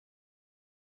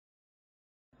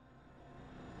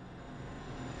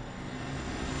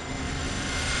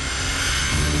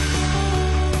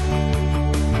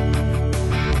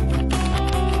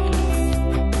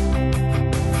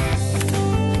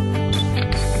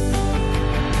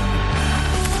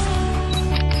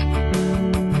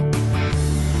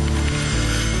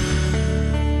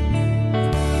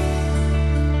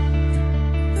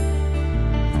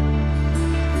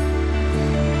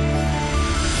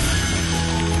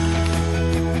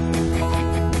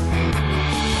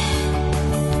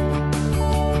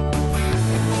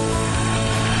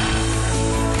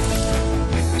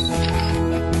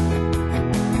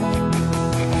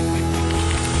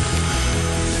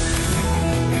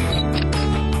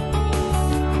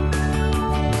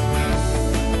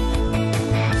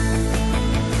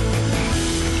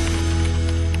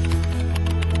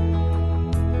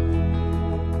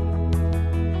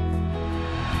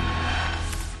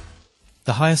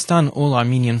The Hayastan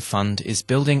All-Armenian Fund is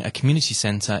building a community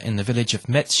centre in the village of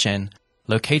Metshen,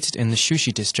 located in the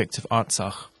Shushi district of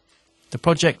Artsakh. The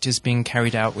project is being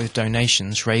carried out with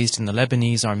donations raised in the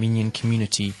Lebanese Armenian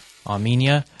community,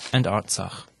 Armenia and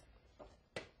Artsakh.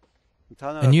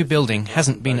 A new building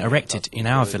hasn't been erected in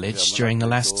our village during the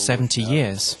last 70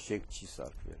 years.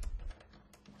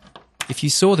 If you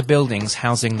saw the buildings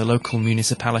housing the local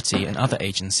municipality and other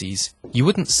agencies, you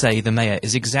wouldn't say the mayor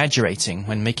is exaggerating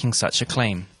when making such a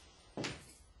claim.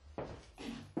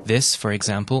 This, for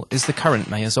example, is the current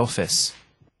mayor's office.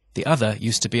 The other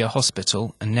used to be a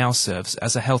hospital and now serves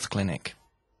as a health clinic.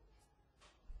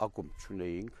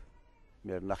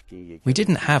 We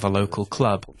didn't have a local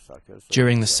club.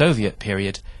 During the Soviet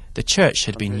period, the church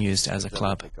had been used as a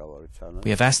club.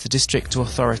 We have asked the district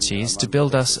authorities to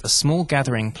build us a small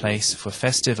gathering place for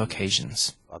festive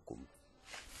occasions.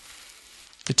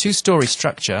 The two-storey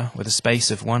structure, with a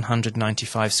space of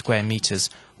 195 square meters,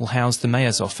 will house the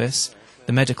mayor's office,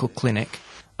 the medical clinic,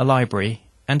 a library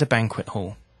and a banquet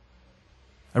hall.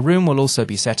 A room will also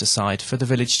be set aside for the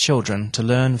village children to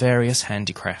learn various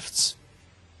handicrafts.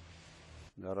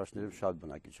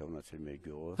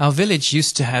 Our village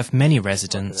used to have many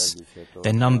residents.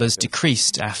 Their numbers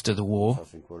decreased after the war.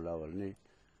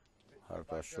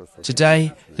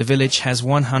 Today, the village has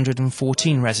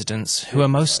 114 residents who are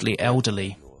mostly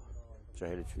elderly.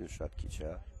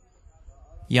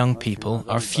 Young people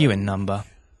are few in number.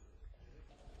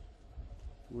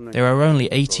 There are only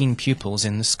 18 pupils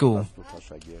in the school.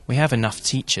 We have enough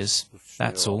teachers,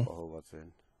 that's all.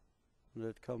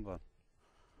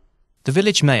 The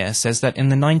village mayor says that in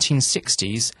the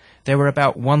 1960s there were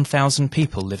about 1,000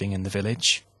 people living in the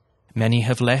village. Many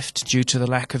have left due to the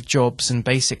lack of jobs and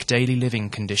basic daily living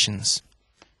conditions.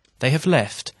 They have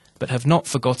left, but have not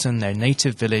forgotten their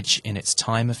native village in its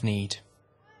time of need.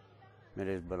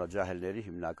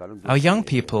 Our young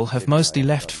people have mostly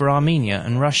left for Armenia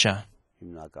and Russia.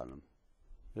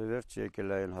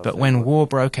 But when war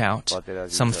broke out,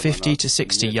 some 50 to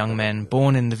 60 young men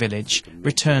born in the village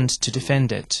returned to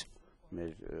defend it.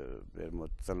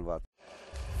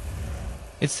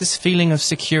 It's this feeling of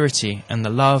security and the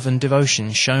love and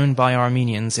devotion shown by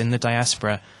Armenians in the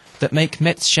diaspora that make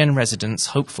Metshen residents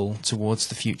hopeful towards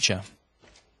the future.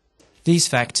 These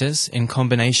factors, in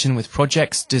combination with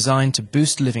projects designed to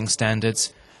boost living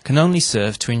standards, can only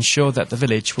serve to ensure that the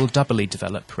village will doubly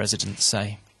develop, residents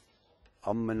say.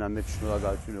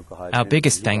 Our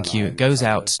biggest thank you goes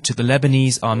out to the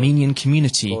Lebanese Armenian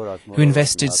community who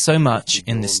invested so much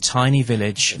in this tiny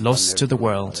village lost to the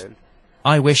world.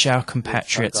 I wish our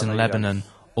compatriots in Lebanon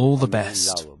all the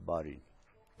best.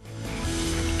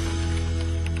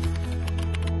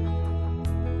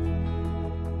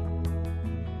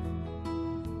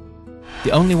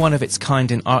 The only one of its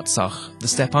kind in Artsakh, the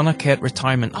Stepanakert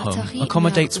Retirement Home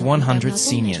accommodates 100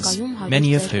 seniors,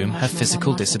 many of whom have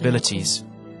physical disabilities.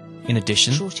 In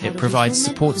addition, it provides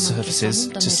support services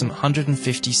to some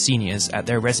 150 seniors at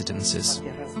their residences.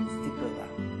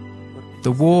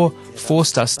 The war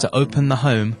forced us to open the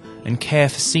home and care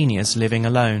for seniors living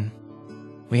alone.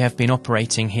 We have been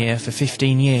operating here for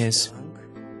 15 years.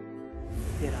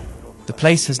 The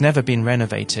place has never been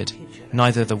renovated,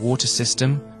 neither the water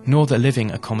system nor the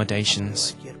living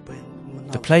accommodations.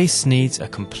 The place needs a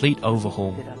complete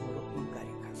overhaul.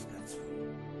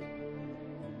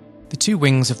 The two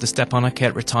wings of the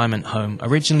Stepanakert Retirement Home,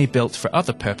 originally built for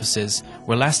other purposes,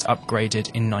 were last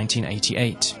upgraded in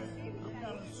 1988.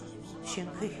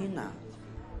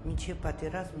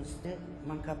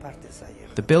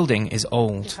 The building is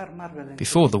old.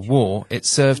 Before the war, it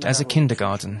served as a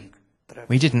kindergarten.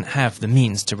 We didn't have the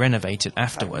means to renovate it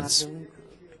afterwards.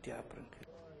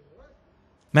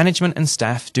 Management and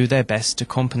staff do their best to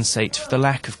compensate for the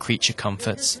lack of creature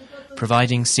comforts,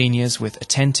 providing seniors with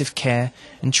attentive care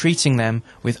and treating them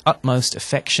with utmost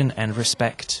affection and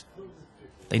respect.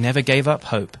 They never gave up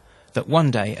hope that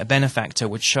one day a benefactor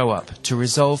would show up to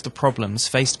resolve the problems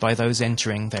faced by those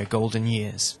entering their golden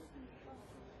years.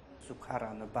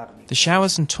 The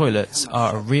showers and toilets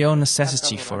are a real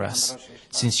necessity for us,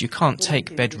 since you can't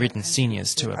take bedridden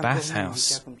seniors to a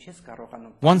bathhouse.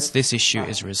 Once this issue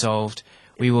is resolved,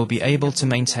 we will be able to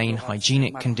maintain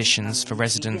hygienic conditions for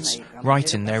residents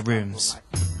right in their rooms.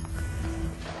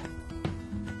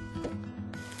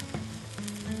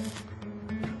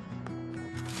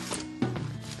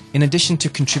 In addition to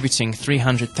contributing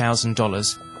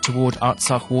 $300,000 toward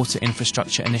Artsakh water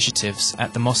infrastructure initiatives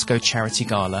at the Moscow Charity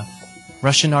Gala,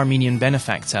 Russian-Armenian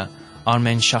benefactor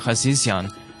Armen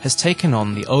Shahazizyan has taken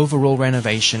on the overall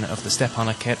renovation of the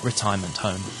Stepanakert Retirement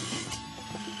Home.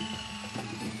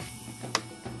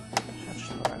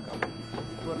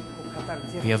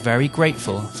 We are very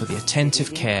grateful for the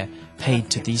attentive care paid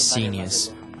to these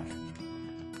seniors.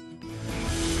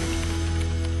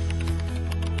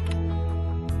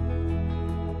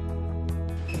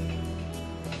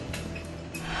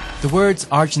 The words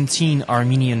Argentine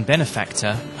Armenian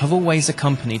benefactor have always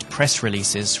accompanied press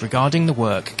releases regarding the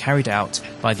work carried out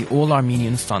by the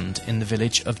All-Armenian Fund in the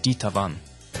village of Ditavan.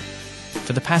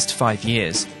 For the past 5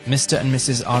 years, Mr. and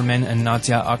Mrs. Armen and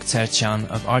Nadia Dzerq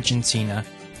of Argentina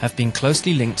have been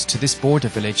closely linked to this border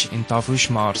village in Tavush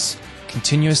Mars,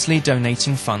 continuously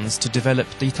donating funds to develop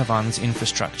Ditavan's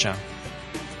infrastructure.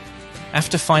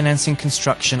 After financing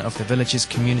construction of the village's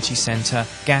community centre,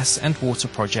 gas and water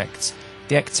projects,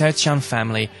 the Dzerq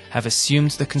family have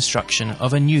assumed the construction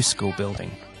of a new school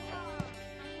building.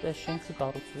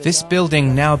 This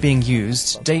building now being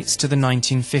used dates to the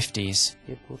 1950s.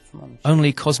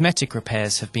 Only cosmetic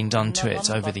repairs have been done to it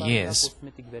over the years.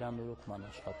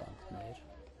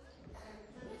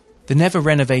 The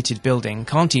never-renovated building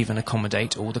can't even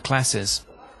accommodate all the classes.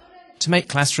 To make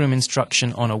classroom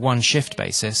instruction on a one-shift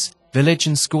basis, village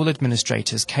and school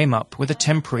administrators came up with a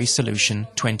temporary solution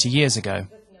 20 years ago.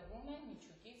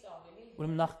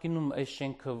 In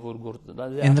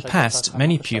the past,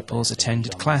 many pupils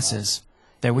attended classes.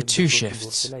 There were 2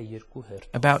 shifts.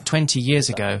 About 20 years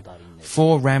ago,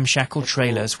 4 ramshackle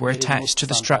trailers were attached to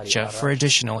the structure for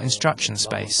additional instruction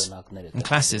space, and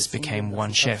classes became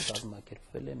 1 shift.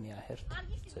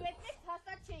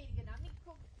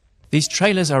 These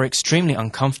trailers are extremely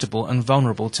uncomfortable and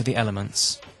vulnerable to the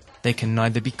elements. They can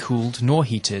neither be cooled nor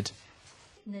heated.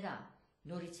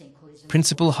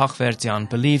 Principal Hakhverdian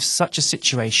believes such a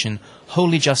situation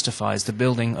wholly justifies the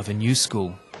building of a new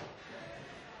school.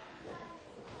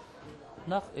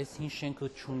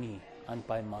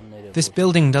 This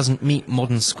building doesn't meet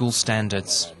modern school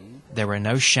standards. There are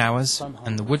no showers,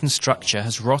 and the wooden structure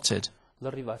has rotted.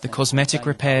 The cosmetic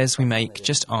repairs we make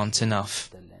just aren't enough.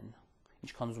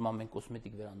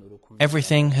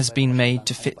 Everything has been made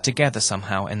to fit together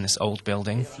somehow in this old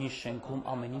building.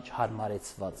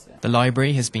 The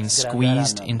library has been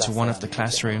squeezed into one of the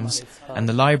classrooms, and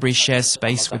the library shares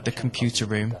space with the computer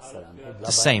room.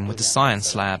 The same with the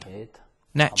science lab.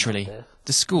 Naturally,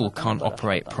 the school can't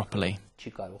operate properly.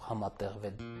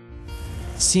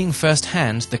 Seeing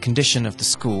firsthand the condition of the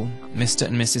school, Mr.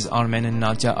 and Mrs. Armen and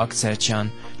Nadia Dzerq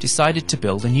decided to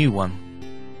build a new one.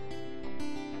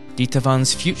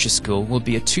 Ditavan's future school will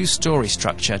be a 2-story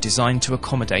structure designed to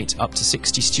accommodate up to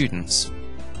 60 students.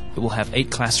 It will have 8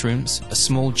 classrooms, a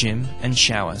small gym and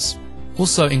showers.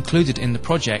 Also included in the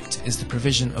project is the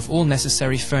provision of all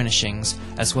necessary furnishings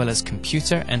as well as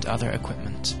computer and other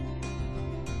equipment.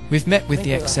 We've met with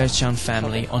the Dzerq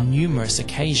family on numerous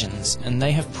occasions and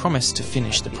they have promised to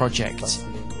finish the project.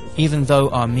 Even though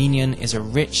Armenian is a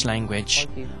rich language,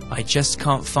 I just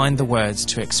can't find the words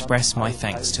to express my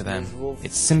thanks to them.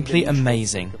 It's simply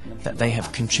amazing that they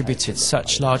have contributed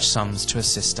such large sums to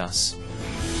assist us.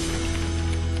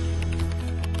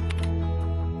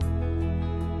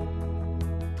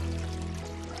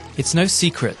 It's no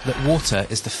secret that water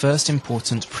is the first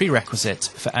important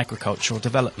prerequisite for agricultural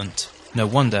development. No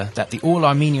wonder that the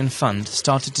All-Armenian Fund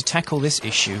started to tackle this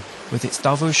issue with its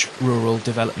Tavush Rural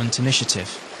Development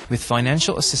Initiative. With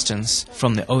financial assistance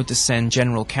from the Hauts-de-Seine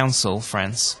General Council,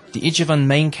 France, the Ijevan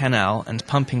main canal and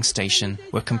pumping station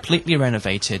were completely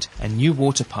renovated and new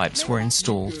water pipes were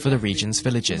installed for the region's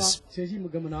villages.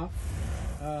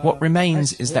 What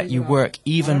remains is that you work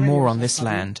even more on this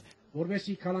land,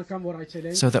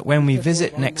 so that when we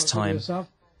visit next time,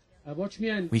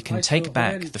 we can take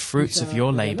back the fruits of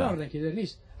your labor.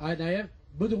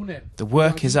 The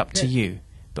work is up to you,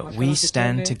 but we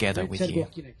stand together with you.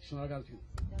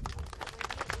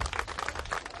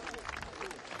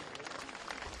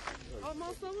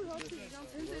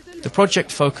 The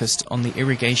project focused on the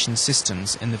irrigation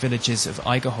systems in the villages of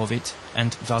Aigahovit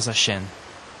and Vazashen.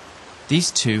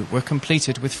 These 2 were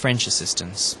completed with French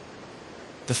assistance.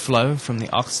 The flow from the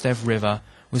Akhstev River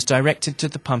was directed to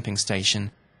the pumping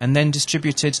station and then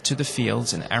distributed to the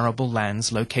fields and arable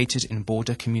lands located in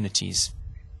border communities.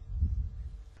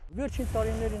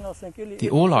 The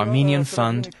All-Armenian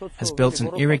Fund has built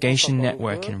an irrigation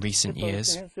network in recent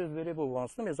years.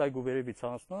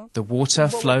 The water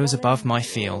flows above my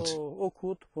field.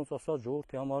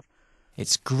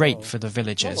 It's great for the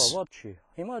villagers.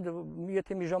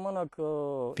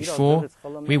 Before,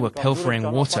 we were pilfering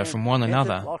water from one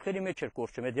another.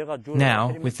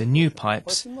 Now, with the new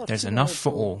pipes, there's enough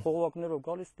for all.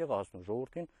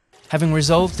 Having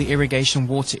resolved the irrigation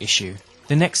water issue,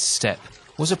 the next step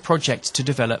was a project to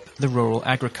develop the rural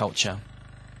agriculture.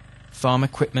 Farm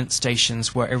equipment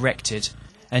stations were erected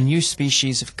and new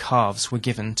species of calves were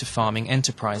given to farming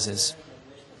enterprises.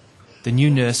 The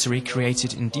new nursery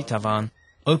created in Ditavan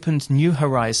opened new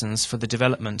horizons for the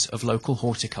development of local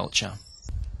horticulture.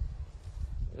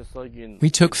 We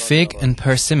took fig and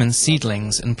persimmon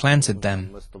seedlings and planted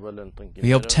them.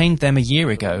 We obtained them a year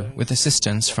ago with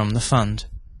assistance from the fund.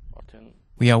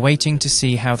 We are waiting to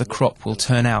see how the crop will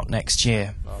turn out next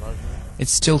year.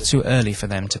 It's still too early for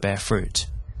them to bear fruit.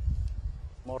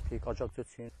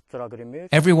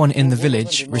 Everyone in the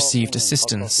village received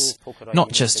assistance,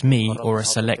 not just me or a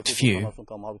select few.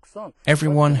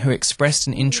 Everyone who expressed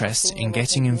an interest in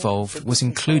getting involved was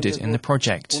included in the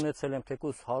project.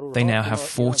 They now have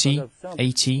 40,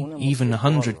 80, even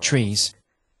 100 trees.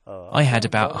 I had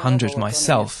about 100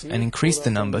 myself and increased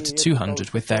the number to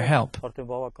 200 with their help.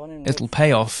 It'll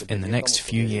pay off in the next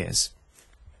few years.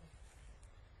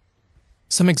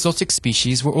 Some exotic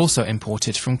species were also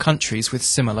imported from countries with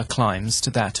similar climes to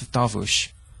that of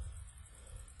Tavush.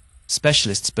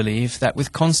 Specialists believe that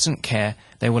with constant care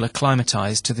they will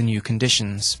acclimatize to the new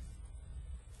conditions.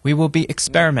 We will be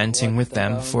experimenting with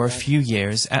them for a few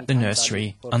years at the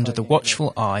nursery under the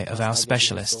watchful eye of our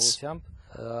specialists.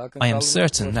 I am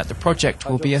certain that the project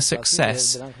will be a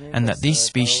success and that these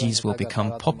species will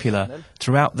become popular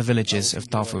throughout the villages of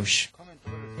Tavush.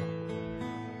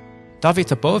 David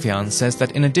Abovian says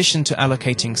that in addition to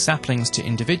allocating saplings to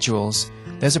individuals,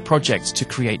 there's a project to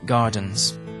create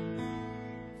gardens.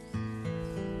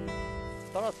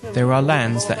 There are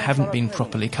lands that haven't been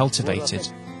properly cultivated.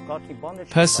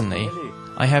 Personally,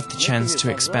 I have the chance to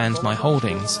expand my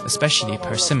holdings, especially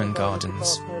persimmon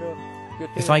gardens.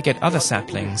 If I get other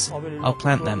saplings, I'll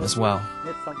plant them as well.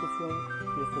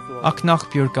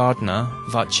 Aknakpur gardener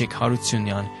Vachik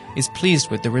Harutyunyan is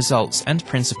pleased with the results and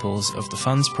principles of the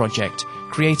fund's project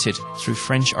created through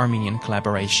French-Armenian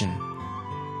collaboration.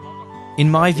 In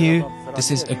my view,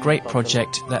 this is a great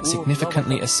project that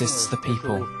significantly assists the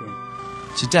people.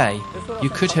 Today, you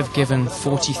could have given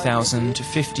 40,000 to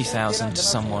 50,000 to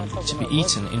someone to be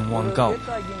eaten in one gulp.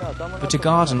 But a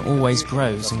garden always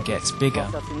grows and gets bigger.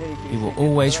 We will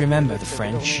always remember the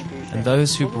French and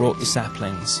those who brought the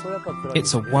saplings.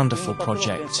 It's a wonderful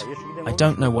project. I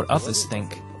don't know what others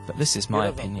think, but this is my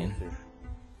opinion.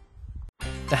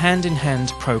 The Hand in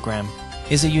Hand program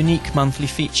is a unique monthly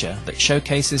feature that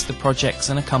showcases the projects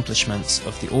and accomplishments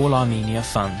of the All-Armenia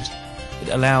Fund. It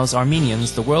allows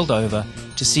Armenians the world over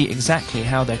to see exactly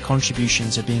how their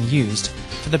contributions are being used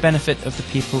for the benefit of the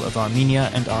people of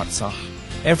Armenia and Artsakh.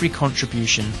 Every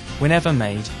contribution, whenever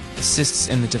made, assists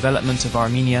in the development of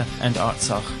Armenia and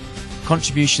Artsakh.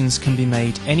 Contributions can be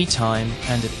made any time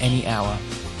and at any hour.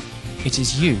 It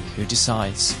is you who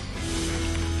decides.